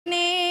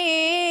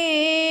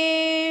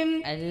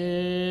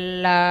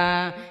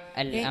Allah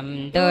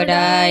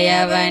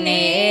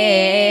Alhamdulillayavane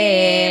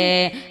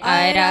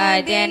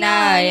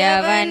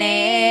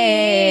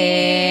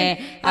Aradhyanayavane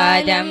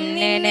Adam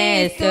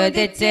nine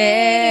studiche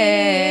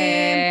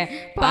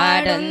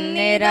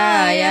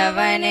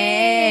പാടുന്നിരായവനേ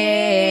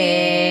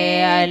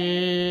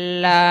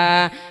അല്ലാ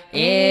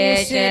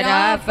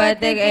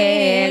शराफत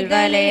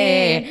गेलदले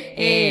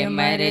ए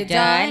मर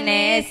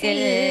जाने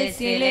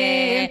सिलसिले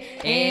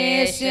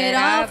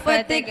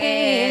शराफत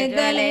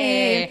गेलदले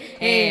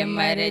ए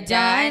मर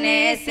जाने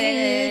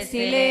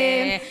सिलसिले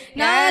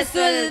या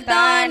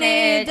सुल्ताने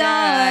जा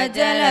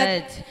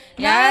जलज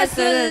या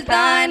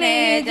सुल्ताने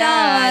जा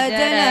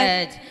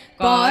जलज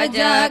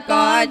कौजा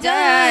कौजा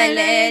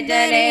ले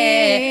जले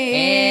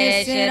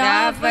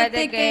शराफत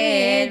के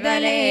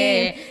दले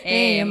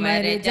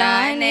मर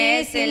जाने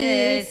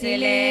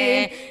सिलसिले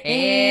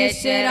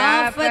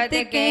शराफत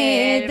के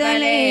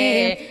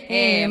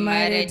दले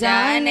मर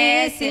जाने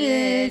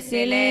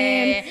सिलसिले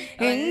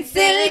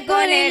इंसिल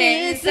कुलिल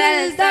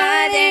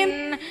सल्तानिन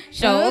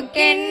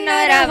शौकिन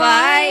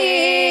रवाई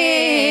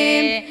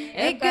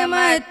एक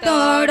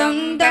मतोड़म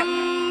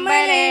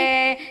दम्बले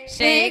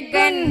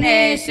शेखन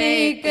है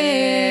शेख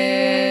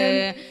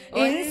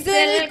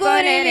इंसिल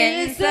कुलिल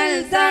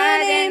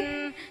सल्तानिन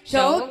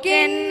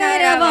शौकिन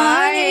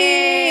रवाई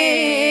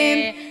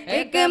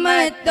एक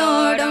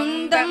मतोड़म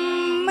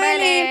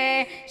दम्बले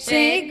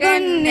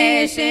शेखन है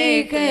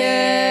शेख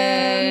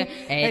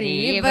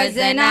हरी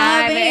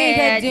वजनावे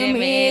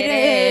अजमेर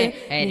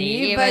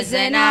हरी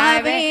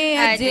वजनावे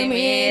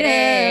अजमेर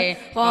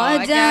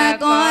कौजा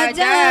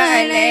कौजा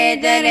ले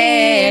जले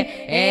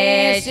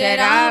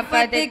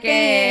शराफत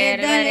के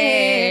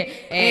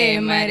दले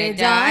मर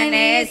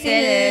जाने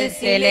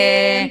सिलसिले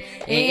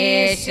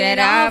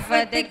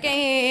शराफत के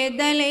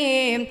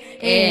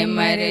दले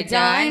मर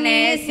जाने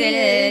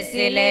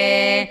सिलसिले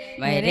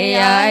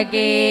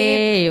मर्यागे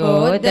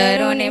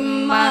ओदरु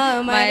निम्म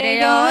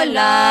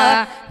मर्योला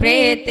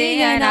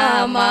ಪ್ರೀತಿಯ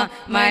ನಾಮ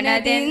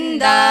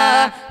ಮನದಿಂದ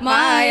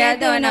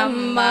ಮಾಯದು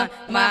ನಮ್ಮ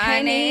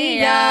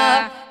ಮಹನೀಯ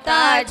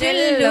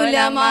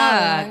ತಾಜುಲ್ಲುಲಮ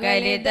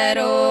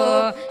ಕಲಿದರು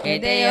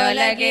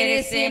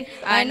ಎದೆಯೊಳಗಿರಿಸಿ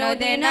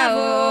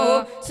ಅನುದಿನವೂ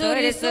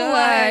ಸುರಿಸುವ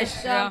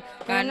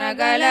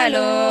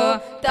ಕನಗಲಲು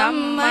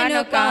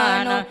ತಮ್ಮನು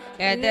ಕಾಣು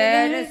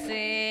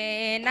ಎದುರಿಸಿ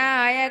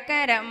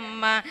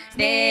ನಾಯಕರಮ್ಮ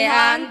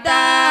ದೇಹಾಂತ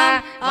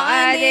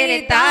ಆದಿರಿ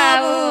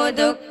ತಾವು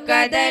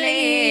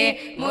ದುಃಖದಲ್ಲಿ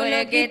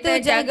ಮುಳುಗಿತು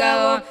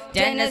ಜಗವು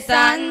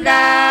ಜನಸಾಂದ್ರ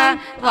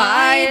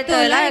ವಾಯಿತು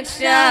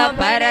ಲಕ್ಷ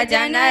ಪರ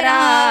ಜನರ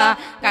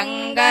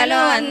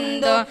ಕಂಗಲು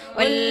ಅಂದು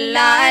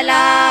ಉಲ್ಲಾಲ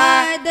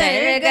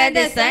ದರ್ಗದ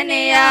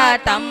ಸನಿಯ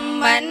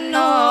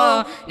ತಮ್ಮನ್ನು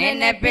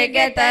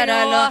ನೆನಪಿಗೆ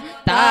ತರಲು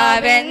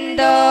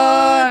ತಾವೆಂದು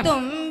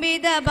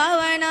ತುಂಬಿದ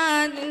ಭವನ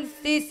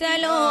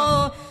ಸಿಸಲು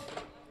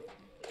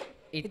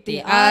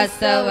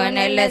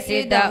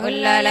ಇತಿಹಾಸವನೆಲೆಸಿದ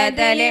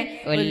ಉಲ್ಲಲದಲ್ಲಿ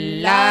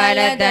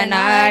ಉಲ್ಲಾಲದ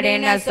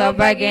ನಾಡಿನ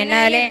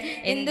ಸೊಬಗಿನಲಿ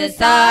ಇಂದು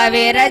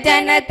ಸಾವಿರ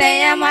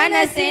ಜನತೆಯ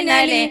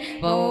ಮನಸ್ಸಿನಲ್ಲಿ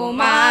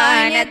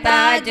ಬಹುಮಾನ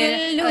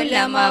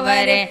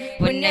ತಾಜುಲ್ಲುಲಮವರೇ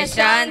ಪುಣ್ಯ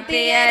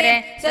ಶಾಂತಿಯರೇ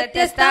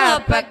ಸತ್ಯ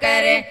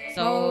ಸ್ಥಾಪಕರೇ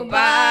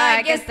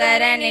ಸೌಭಾಗ್ಯ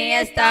ಸರಣಿಯ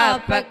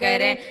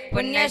ಸ್ಥಾಪಕರೇ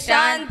ಪುಣ್ಯ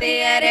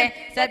ಶಾಂತಿಯರೇ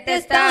ಸತ್ಯ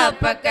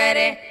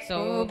ಸ್ಥಾಪಕರೇ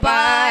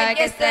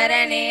ಸೌಭಾಗ್ಯ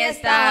ಸರಣಿಯ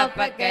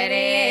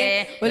ಸ್ಥಾಪಕರೇ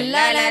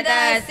ಉಲ್ಲಲದ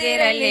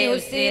ಸಿರಲಿ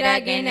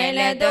ಉಸಿರಾಗಿ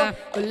ನೆಲೆದು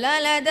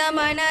ಉಲ್ಲಲದ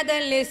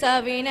ಮನದಲ್ಲಿ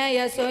ಸವಿನಯ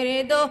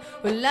ಸುರಿದು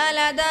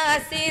ಉಲ್ಲಲದ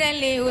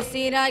ಹಸಿರಲ್ಲಿ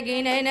ಉಸಿರಾಗಿ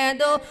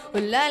ನೆನೆದು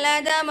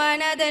ಉಲ್ಲಲದ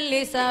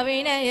ಮನದಲ್ಲಿ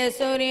ಸವಿನಯ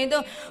ಸುರಿದು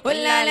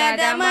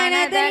ಉಲ್ಲಲದ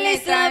ಮನದಲ್ಲಿ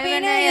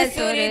ಸವಿನಯ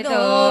ಸುರಿದು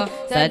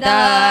ಸದಾ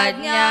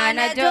ಜ್ಞಾನ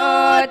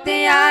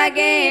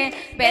ಜ್ಯೋತಿಯಾಗಿ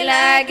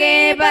ಬೆಳಗ್ಗೆ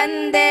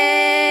ಬಂದೆ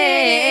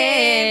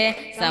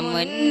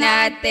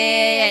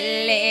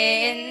ಸಮುನ್ನತೆಯಲ್ಲಿ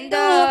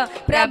ಎಂದು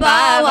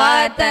ಪ್ರಭಾವ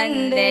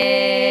ತಂದೆ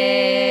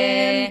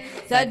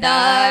ಸದಾ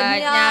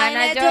ಜ್ಞಾನ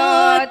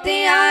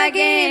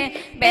ಜ್ಯೋತಿಯಾಗಿ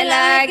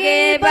ಬೆಳಗ್ಗೆ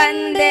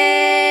ಬಂದೆ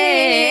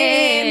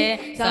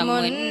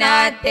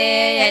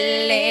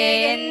ಸಮುನ್ನತೆಯಲ್ಲಿ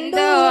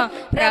ಎಂದು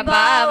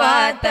ಪ್ರಭಾವ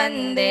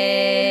ತಂದೆ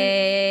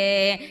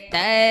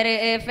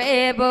तरफे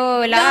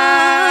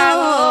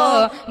बुलाओ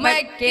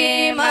मक्की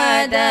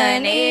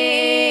मदनी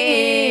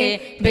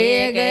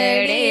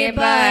बिगड़ी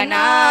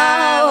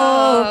बनाओ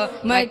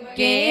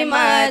मक्की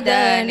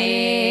मदनी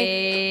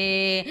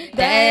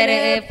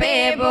तरफे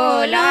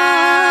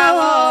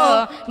बुलाओ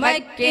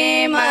मक्की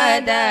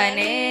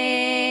मदनी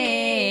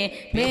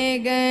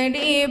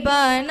बिगड़ी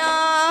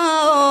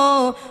बनाओ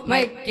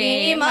मक्की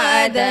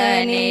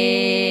मदनी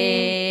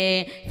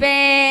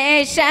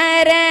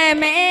पेशर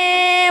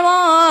में वो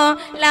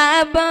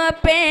लब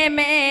पे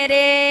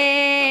मेरे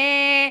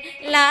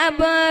लब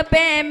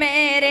पे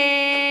मेरे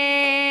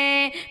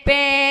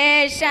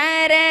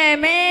पेशर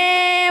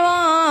में वो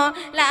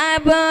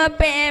लब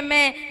पे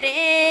मेरे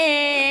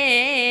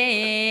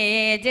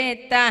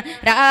जिता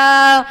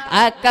राव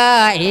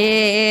अकाए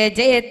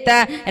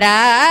जिता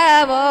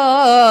रावो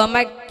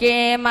मक्के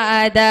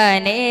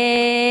मदनी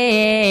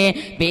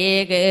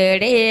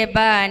बिगड़ी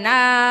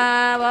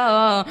बनावो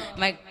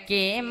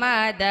मक्के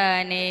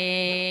मदनी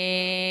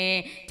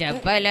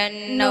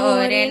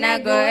ಜಬ್ಬಲನ್ನೂರಿನ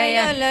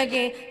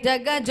ಗೋಯಲಗೆ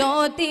ಜಗ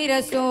ಜ್ಯೋತಿ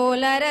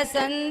ರಸೂಲರ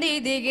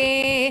ಸಂದಿದಿಗೆ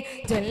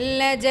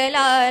ಜಲ್ಲ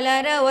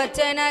ಜಲಾಲರ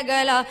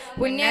ವಚನಗಳ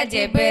ಪುಣ್ಯ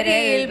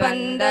ಜಿಬ್ರೀಲ್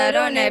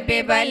ಬಂದರು ನಬಿ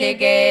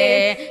ಬಲಿಗೆ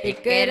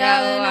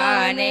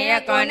ಇಕ್ರಾವಾನೆಯ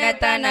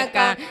ಕೊನೆತನಕ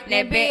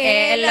ನಬಿ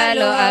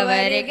ಹೇಳಲು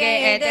ಅವರಿಗೆ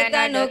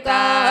ಎದೆತನುಕ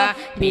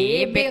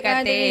ಬೀಬಿ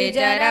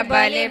ಖದೀಜರ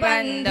ಬಲಿ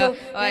ಬಂದು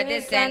ಒದೆ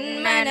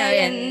ಸನ್ಮನ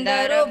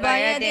ಎಂದರು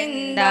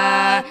ಭಯದಿಂದ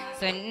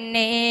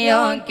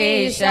सुन्नियों की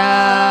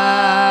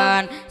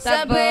शान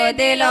सब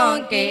दिलों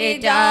की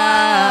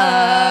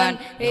जान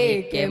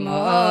एक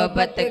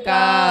मोहब्बत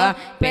का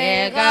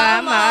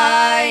पैगाम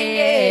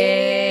आए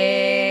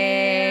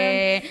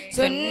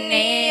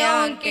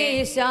सुन्नियों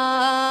की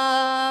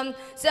शान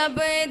सब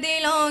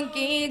दिलों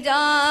की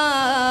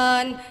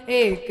जान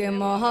एक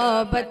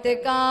मोहब्बत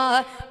का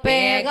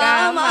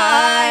पैगाम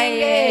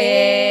आए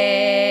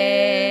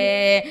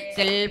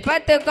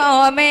सिल्फत को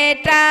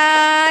मिटा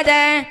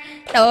दे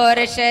तोर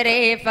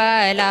शरीफ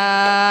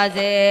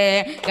लाज़े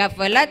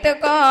गफलत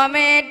को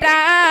मिटा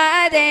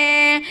दे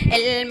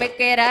इल्म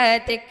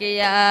क़िरात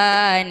किया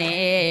ने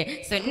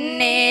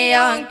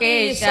सुन्नियों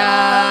की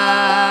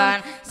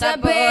शान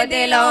सब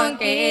दिलों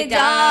की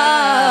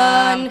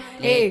जान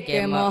एक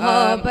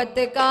मोहब्बत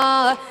का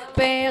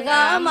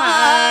पैगाम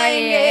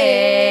आए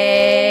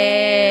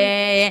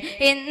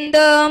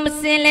हिंदू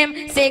मुस्लिम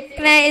सिख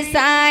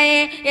ईसाई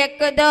एक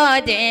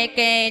दूजे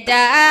के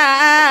जा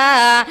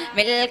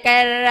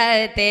मिलकर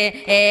रहते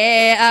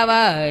ए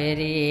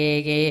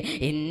अवारीगे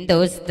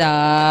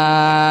हिंदुस्तान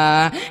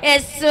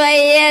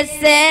SYS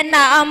से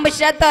नाम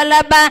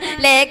शतलबा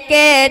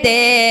लेके दे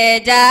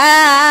जा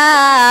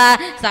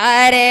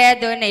सारे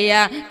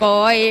दुनिया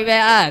कोई वे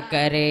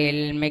आकर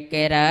इल्म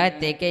क़िरात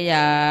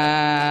किया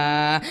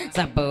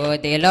सब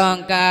दिलों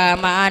का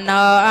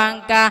मानो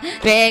अंका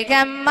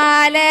बेगम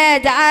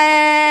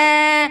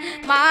जाए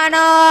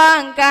मानो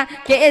अंका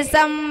के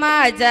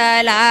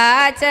समझला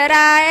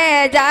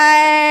चराए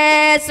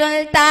जाए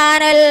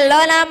सुल्तानुल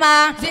उलमा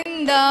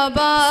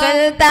जिंदाबाद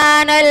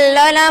सुल्तानुल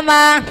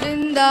उलमा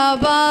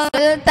जिंदाबाद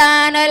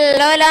सुल्तानुल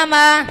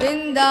उलमा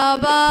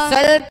जिंदाबाद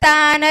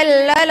सुल्तानुल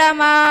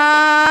उलमा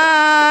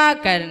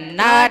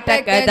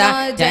कर्नाटकದ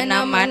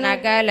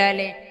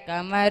ಜನಮನಗಳಲ್ಲಿ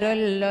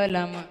ಕಮರುಲ್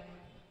ಉಲಮಾ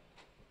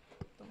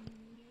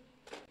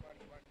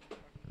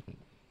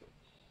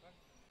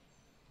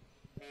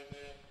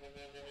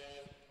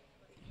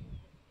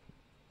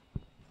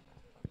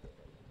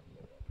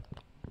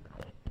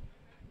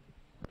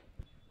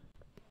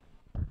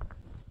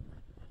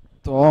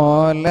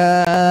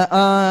طلع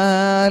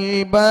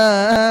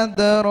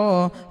البدر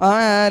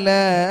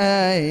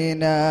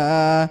علينا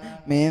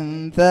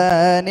من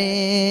ثنيات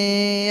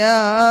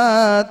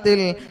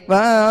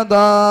الوداع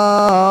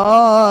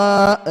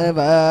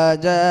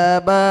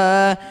وجب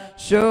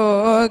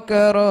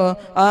الشكر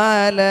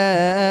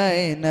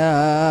علينا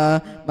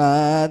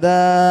ما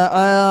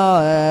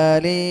دعا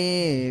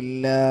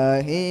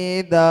لله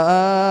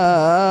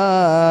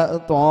داع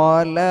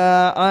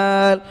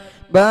طلع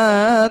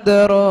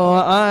بدر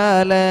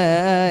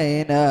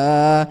علينا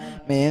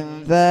من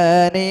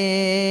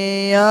ثنيات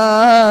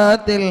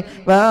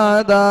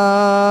الوداع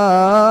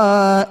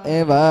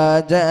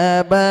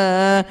وجب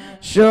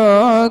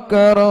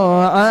الشكر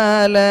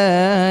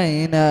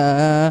علينا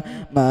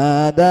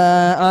ما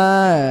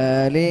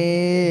دعا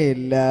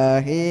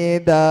لله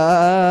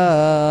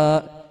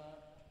داع